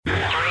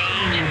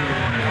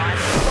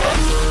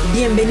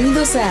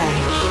Bienvenidos a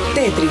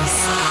Tetris.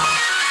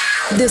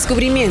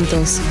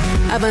 Descubrimientos,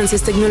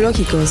 avances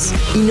tecnológicos,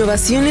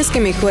 innovaciones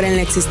que mejoran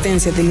la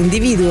existencia del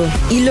individuo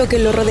y lo que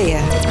lo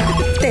rodea.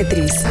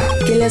 Tetris,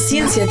 que la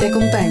ciencia te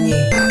acompañe.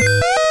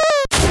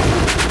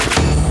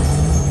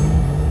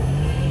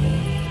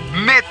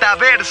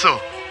 Metaverso,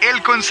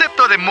 el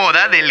concepto de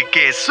moda del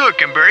que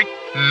Zuckerberg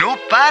no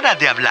para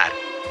de hablar.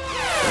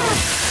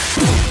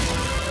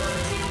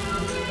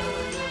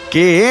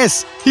 ¿Qué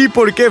es y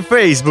por qué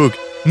Facebook,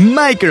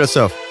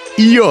 Microsoft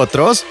y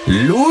otros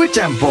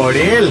luchan por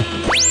él?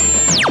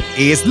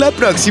 Es la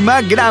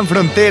próxima gran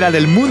frontera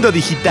del mundo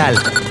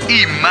digital.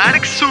 Y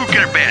Mark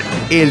Zuckerberg,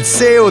 el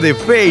CEO de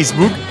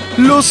Facebook,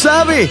 lo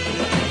sabe.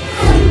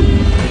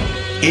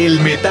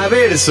 El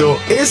metaverso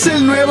es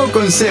el nuevo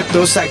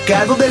concepto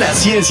sacado de la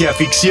ciencia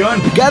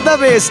ficción. Cada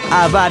vez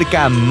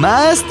abarca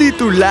más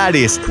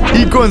titulares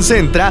y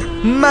concentra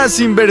más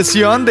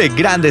inversión de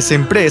grandes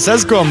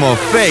empresas como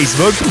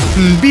Facebook,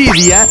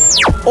 Nvidia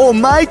o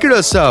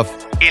Microsoft.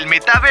 El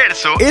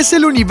metaverso es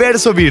el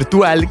universo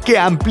virtual que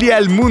amplía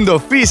el mundo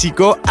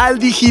físico al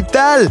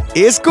digital.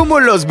 Es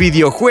como los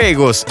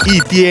videojuegos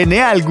y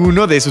tiene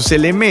alguno de sus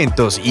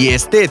elementos y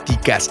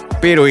estéticas.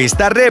 Pero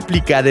esta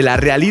réplica de la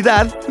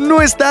realidad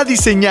no está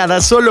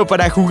diseñada solo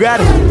para jugar,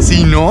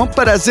 sino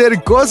para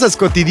hacer cosas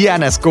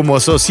cotidianas como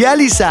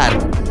socializar,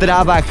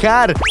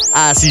 trabajar,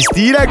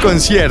 asistir a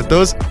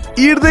conciertos,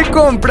 ir de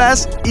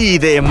compras y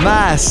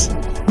demás.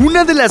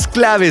 Una de las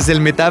claves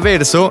del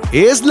metaverso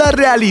es la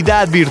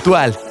realidad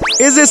virtual.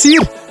 Es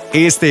decir,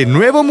 este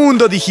nuevo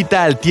mundo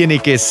digital tiene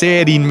que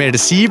ser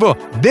inmersivo.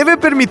 Debe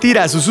permitir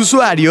a sus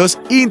usuarios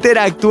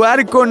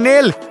interactuar con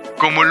él,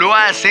 como lo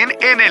hacen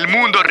en el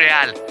mundo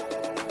real.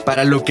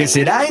 Para lo que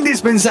será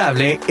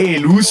indispensable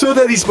el uso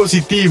de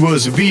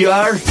dispositivos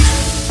VR.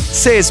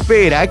 Se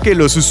espera que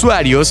los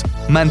usuarios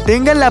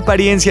mantengan la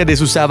apariencia de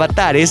sus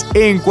avatares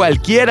en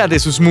cualquiera de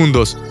sus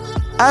mundos,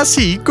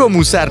 así como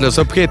usar los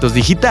objetos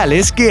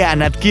digitales que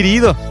han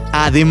adquirido.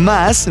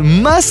 Además,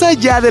 más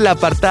allá del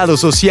apartado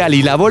social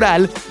y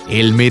laboral,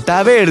 el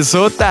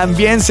metaverso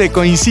también se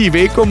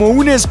concibe como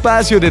un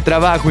espacio de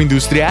trabajo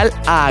industrial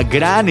a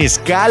gran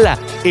escala,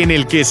 en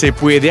el que se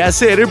puede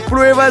hacer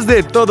pruebas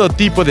de todo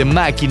tipo de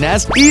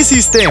máquinas y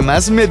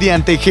sistemas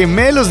mediante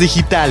gemelos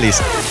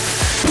digitales.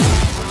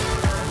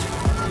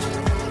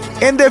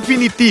 En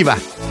definitiva,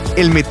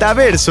 el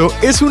metaverso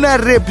es una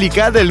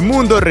réplica del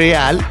mundo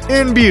real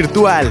en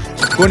virtual,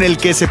 con el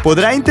que se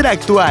podrá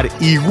interactuar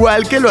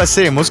igual que lo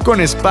hacemos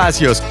con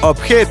espacios,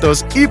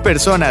 objetos y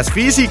personas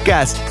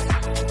físicas.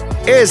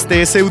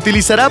 Este se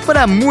utilizará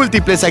para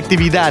múltiples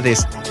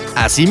actividades.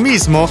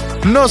 Asimismo,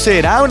 no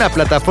será una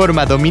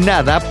plataforma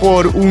dominada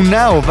por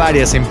una o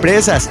varias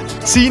empresas,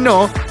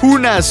 sino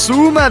una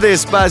suma de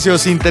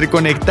espacios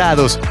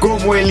interconectados,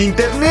 como el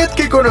Internet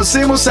que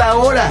conocemos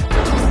ahora,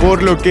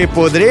 por lo que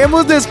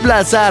podremos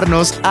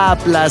desplazarnos a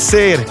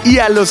placer y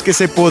a los que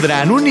se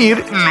podrán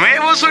unir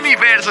nuevos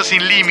universos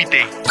sin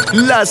límite.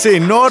 Las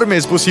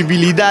enormes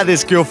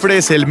posibilidades que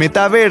ofrece el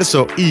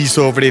metaverso y,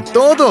 sobre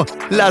todo,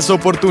 las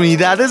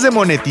oportunidades de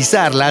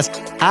monetizarlas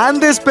han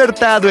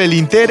despertado el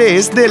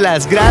interés de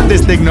las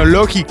grandes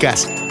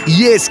tecnológicas.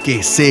 Y es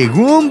que,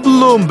 según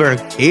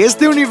Bloomberg,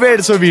 este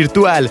universo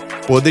virtual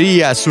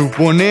podría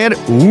suponer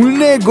un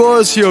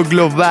negocio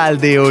global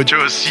de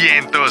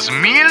 $800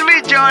 mil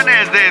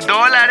millones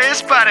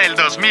para el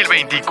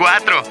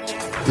 2024.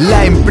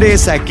 La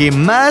empresa que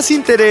más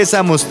interés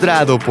ha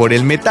mostrado por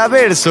el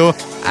metaverso,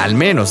 al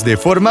menos de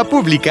forma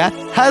pública,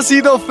 ha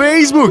sido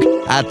Facebook,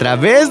 a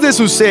través de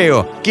su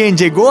CEO, quien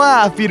llegó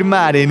a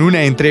afirmar en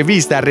una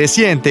entrevista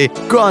reciente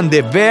con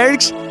The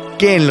Verge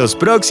que en los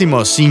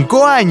próximos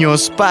 5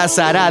 años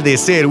pasará de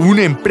ser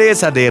una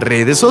empresa de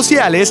redes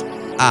sociales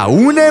a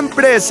una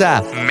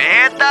empresa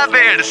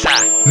metaversa.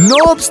 No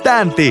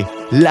obstante,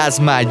 las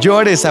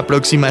mayores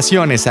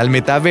aproximaciones al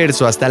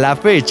metaverso hasta la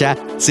fecha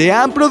se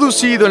han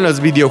producido en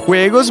los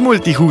videojuegos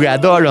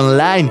multijugador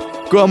online,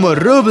 como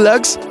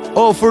Roblox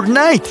o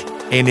Fortnite.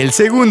 En el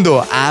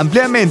segundo,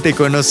 ampliamente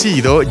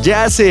conocido,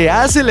 ya se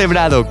ha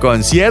celebrado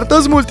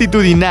conciertos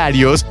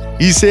multitudinarios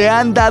y se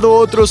han dado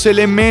otros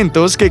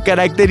elementos que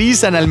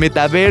caracterizan al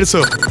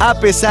metaverso. A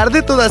pesar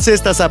de todas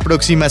estas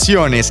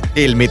aproximaciones,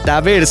 el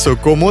metaverso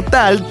como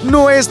tal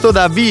no es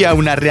todavía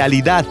una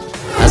realidad.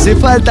 Hace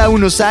falta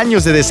unos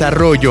años de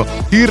desarrollo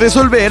y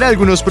resolver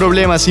algunos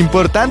problemas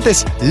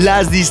importantes.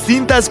 Las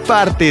distintas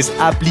partes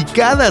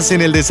aplicadas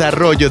en el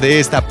desarrollo de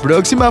esta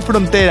próxima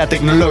frontera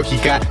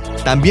tecnológica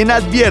también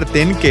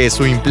advierten que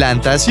su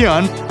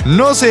implantación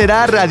no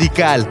será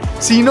radical,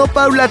 sino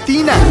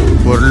paulatina,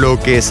 por lo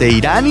que se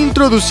irán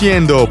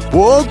introduciendo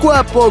poco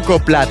a poco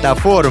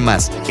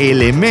plataformas,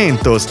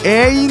 elementos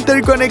e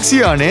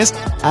interconexiones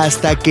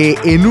hasta que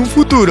en un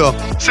futuro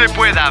se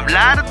pueda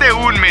hablar de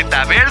un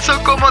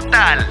metaverso como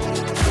tal.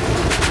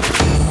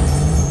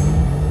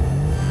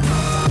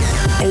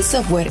 El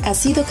software ha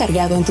sido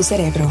cargado en tu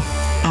cerebro.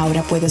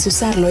 Ahora puedes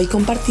usarlo y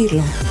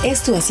compartirlo.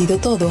 Esto ha sido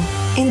todo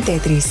en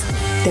Tetris.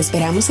 Te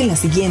esperamos en la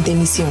siguiente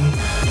emisión.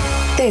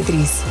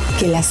 Tetris,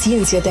 que la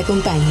ciencia te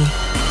acompañe.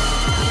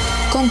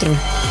 Control,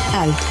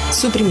 Alt,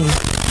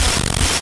 suprimir.